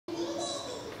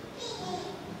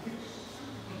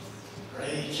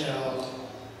Rachel.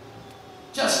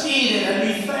 Just eat it and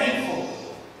be thankful.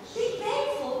 Be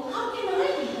thankful? How can I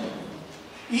be thankful?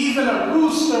 Even a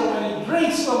rooster, when he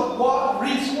drinks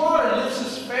water, lifts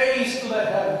his face to the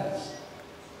heavens.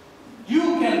 You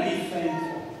can be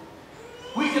thankful.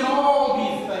 We can all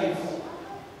be thankful.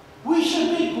 We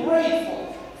should be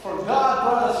grateful, for God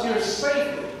brought us here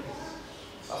safely.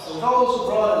 But for those who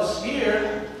brought us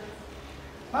here,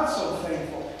 not so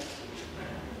thankful.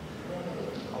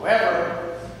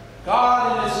 However,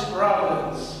 God in His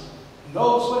providence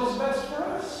knows what is best for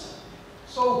us.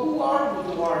 So who are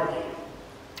we to argue?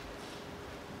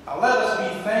 Now let us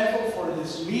be thankful for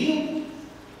this meal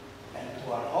and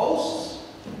to our hosts.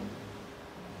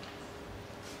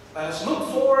 Let us look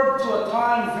forward to a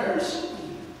time very soon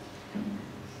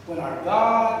when our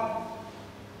God,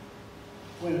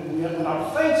 when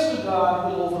our thanks to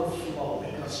God will overflow,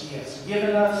 because He has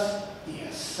given us, He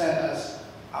has sent us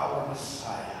our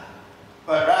Messiah.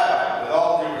 But Rabbi, with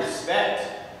all due respect,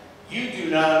 you do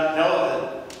not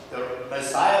know that the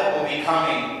Messiah will be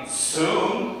coming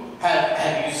soon.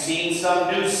 Have you seen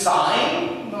some new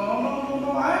sign?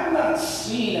 No, I've not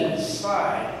seen any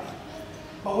sign.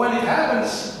 But when it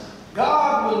happens,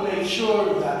 God will make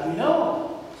sure that we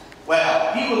know.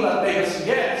 Well, He will not make us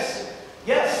guess.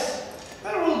 Yes,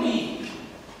 there will be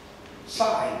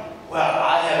sign. Well,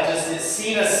 I have just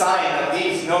seen a sign that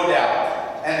leaves no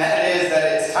doubt, and that is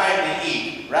that it's time to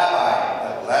eat.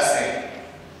 Rabbi, the blessing.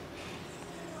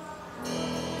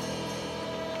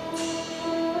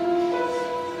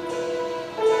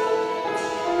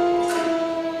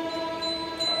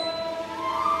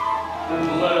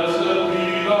 Blessed be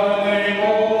thy name, O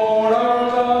Lord our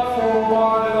God, for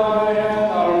by thy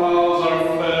hand our mouths are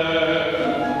fed.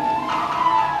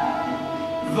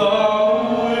 Thou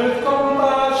with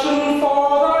compassion for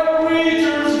thy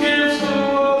creatures givest to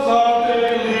us our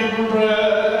daily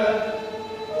bread.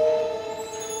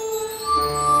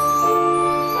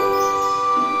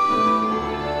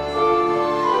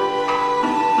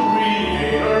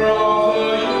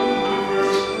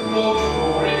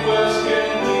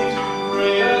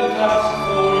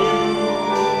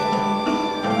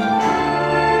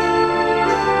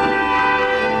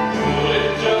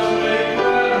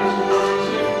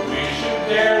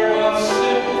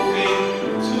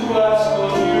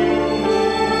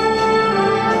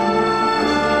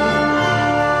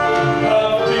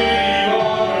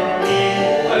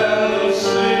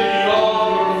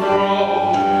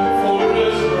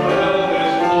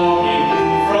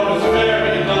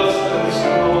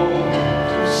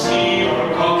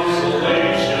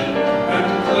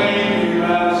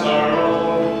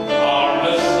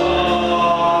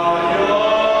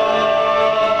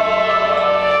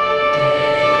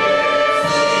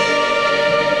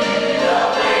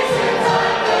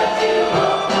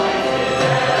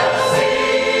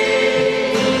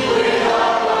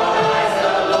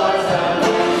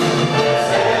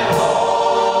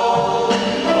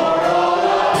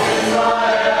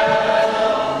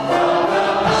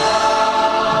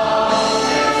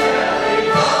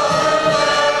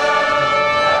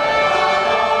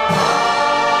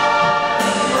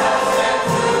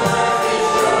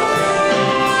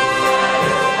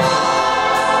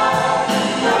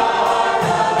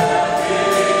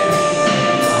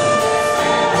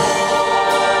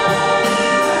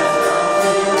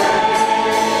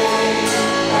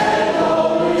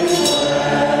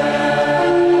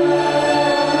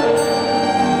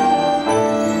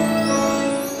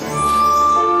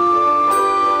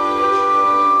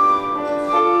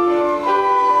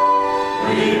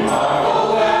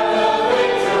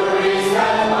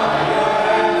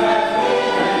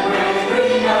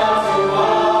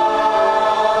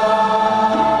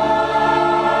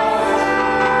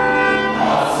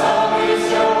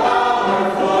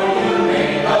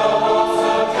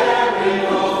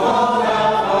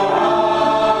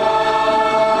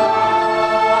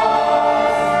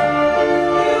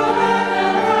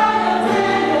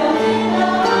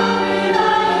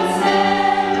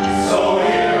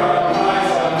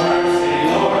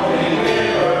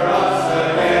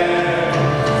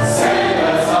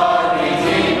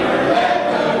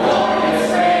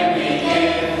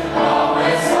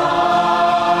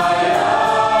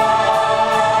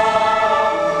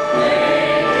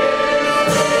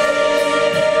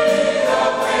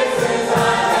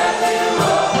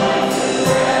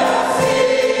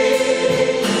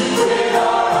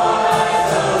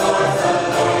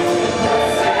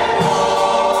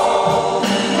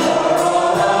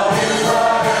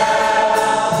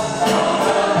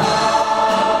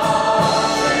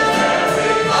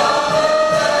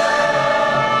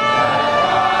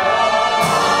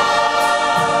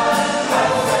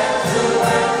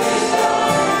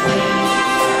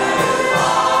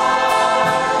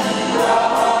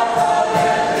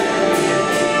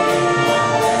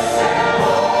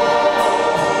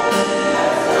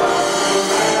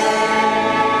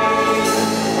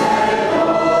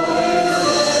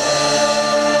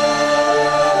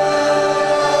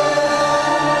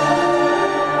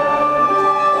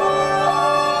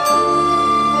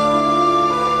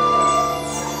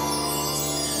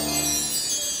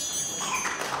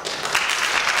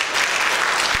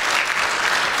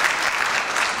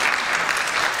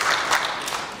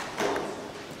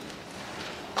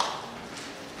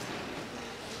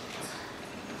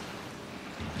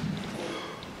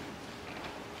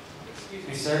 Excuse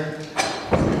me, sir.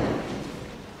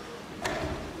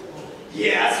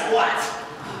 Yes,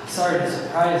 what? Sorry to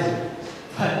surprise you,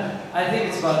 but I think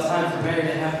it's about time for Mary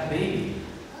to have the baby.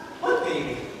 What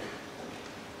baby?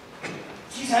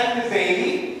 She's having the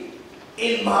baby?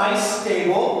 In my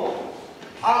stable?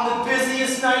 On the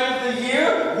busiest night of the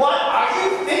year? What are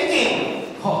you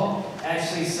thinking? Oh,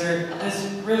 actually, sir,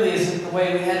 this really isn't the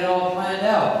way we had it all planned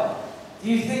out. Do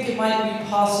you think it might be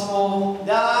possible?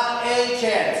 Not a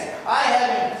chance. I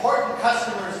have important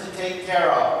customers to take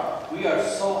care of. We are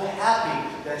so happy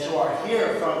that you are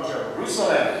here from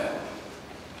Jerusalem.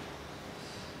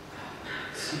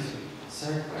 Excuse me,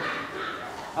 sir.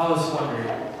 I was wondering,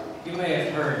 you may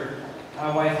have heard my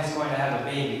wife is going to have a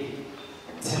baby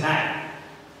tonight.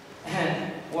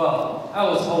 And, well, I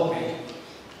was hoping,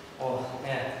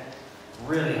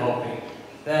 really hoping,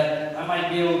 that I might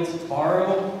be able to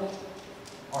borrow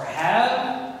or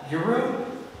have your room.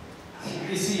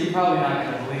 You see, you're probably not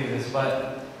going to believe this,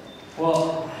 but,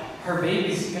 well, her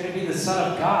baby's going to be the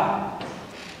Son of God.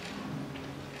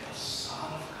 The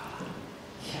Son of God.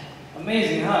 Yeah,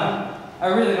 amazing, huh? I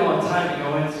really don't have time to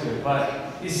go into it,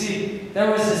 but you see,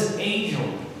 there was this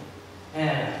angel,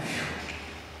 and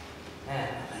An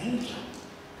angel?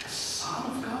 The Son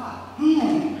of God?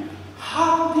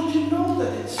 How did you know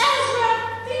that it's...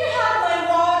 Ezra, do you have my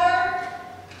water?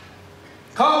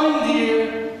 Colin,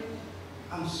 dear.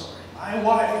 I'm sorry. My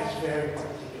wife is very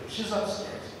particular. She's upstairs.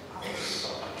 I'm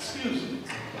sorry. Excuse me.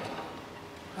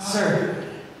 Sir,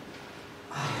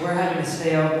 we're having to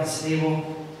stay out in the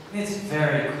stable. It's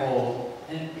very cold,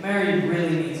 and Mary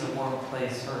really needs a warm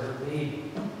place for her baby.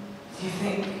 Do you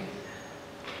think...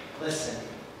 Listen,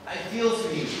 I feel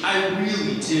for you. I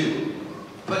really do.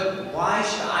 But why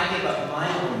should I give up my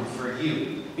room for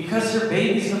you? Because your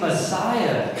baby's the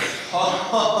Messiah.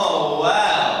 Oh,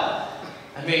 well.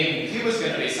 I mean, if he was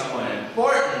going to be someone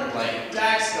important, like a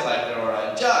tax collector or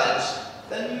a judge,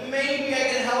 then maybe I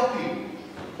can help you.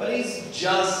 But he's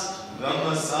just the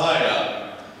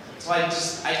Messiah. So I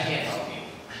can't help you.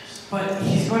 But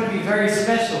he's going to be very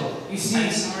special. You see,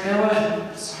 there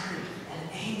was an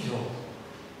angel.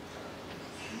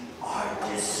 You are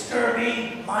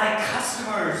disturbing my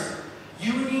customers.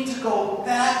 You need to go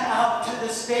back out to the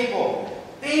stable.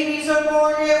 Babies are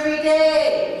born every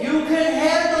day. You can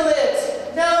handle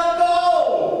it. Now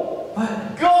go.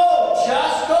 But Go.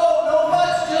 Just go. No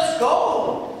much. Just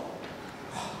go.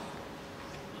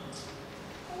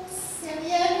 Oh,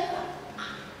 Simeon,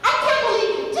 I can't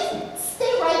believe you. Just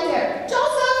stay right there.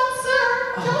 Joseph,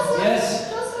 sir. Joseph. yes?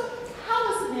 Joseph, how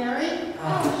is Mary?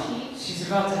 How is she? She's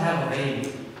about to have a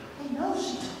baby. I know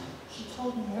she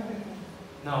told me everything.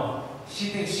 No, she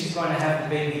thinks she's going to have the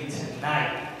baby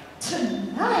tonight.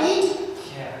 Tonight?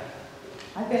 Yeah,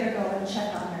 I better go and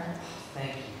check on her.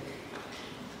 thank you.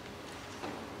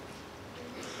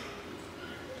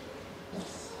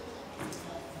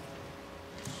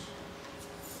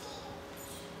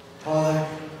 Father,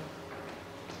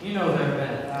 you know there have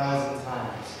been 1,000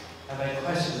 times I've had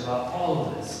questions about all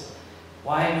of this.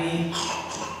 Why me?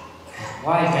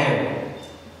 Why Mary?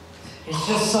 It's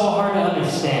just so hard to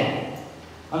understand.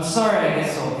 I'm sorry I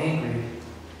get so angry,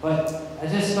 but I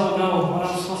just don't know what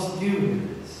I'm supposed to do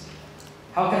with this.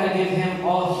 How can I give him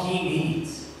all he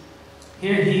needs?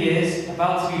 Here he is,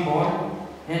 about to be born,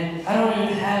 and I don't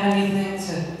even have anything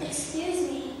to... Excuse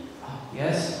me. Oh,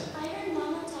 yes? I heard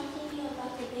Mama talking to you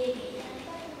about the baby, and I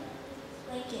thought you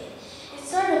might this blanket. It's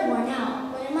sort of worn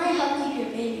out, but it might help keep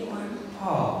your baby warm.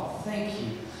 Oh, thank you.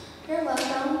 You're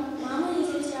welcome. Mama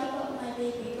used to wrap up my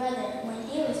baby brother when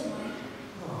he was born.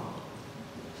 Oh.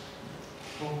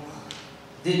 Well,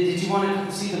 did you want to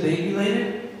come see the baby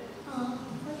later? Oh,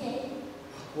 okay.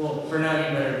 Well, for now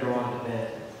you better go on to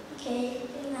bed. Okay,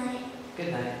 good night.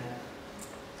 Good night.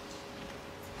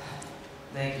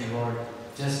 Thank you, Lord.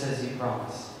 Just as you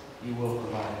promised, you will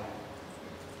provide.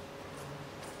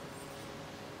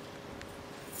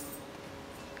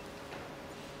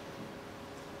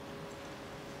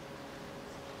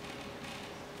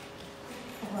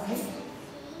 All right.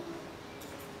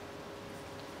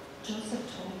 Joseph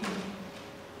told you.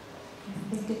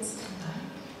 You think it's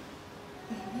tonight?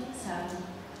 I think so.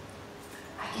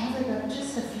 I gathered up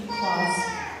just a few cloths.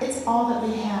 It's all that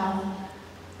we have.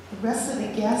 The rest of the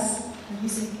guests are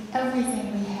using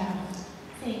everything we have.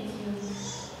 Thank you.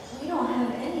 We don't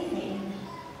have anything.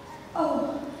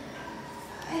 Oh,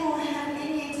 I don't have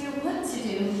any idea what to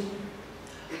do.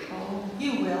 Oh,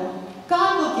 you will.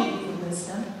 God will give you the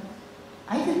wisdom.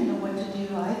 I didn't know what to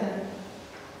do either.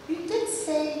 You did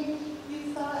say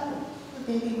you thought the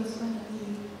baby was going to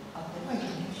be a boy,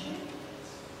 didn't you?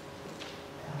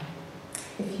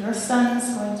 Well, if your son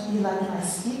is going to be like my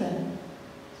Stephen,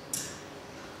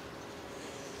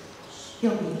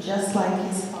 He'll be just like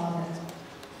his father.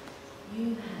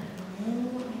 You have no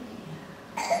idea.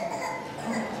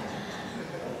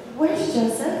 Where's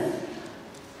Joseph?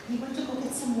 He went to go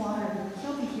get some water.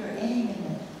 He'll be here any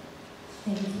minute.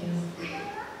 Thank you.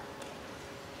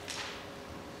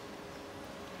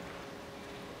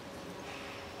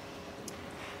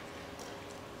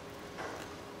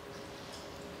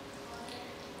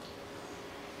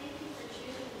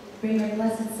 Bring your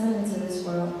blessed son into this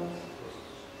world.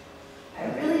 I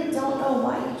really don't know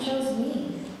why you chose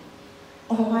me,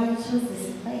 or why you chose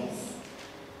this place.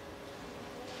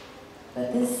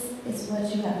 But this is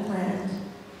what you have planned,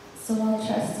 so I'll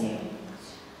trust you.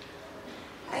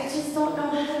 I just don't know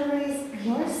how to raise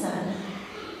your son.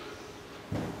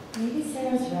 Maybe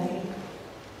Sarah's right.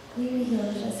 Maybe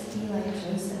he'll just be like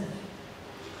Joseph,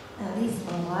 at least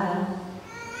for a while.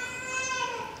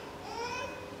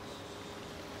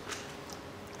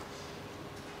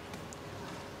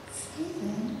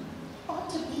 Stephen, you ought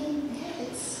to be in bed.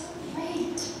 It's so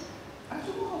late. Are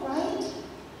you all right?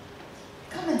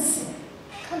 Come and sit.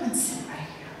 Come and sit right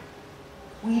here.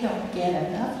 We don't get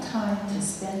enough time to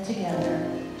spend together,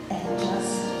 and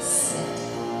just sit.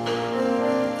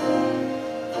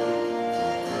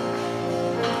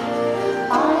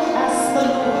 I asked the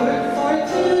Lord for a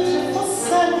beautiful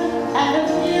son and a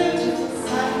beautiful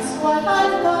son's what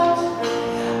I've got.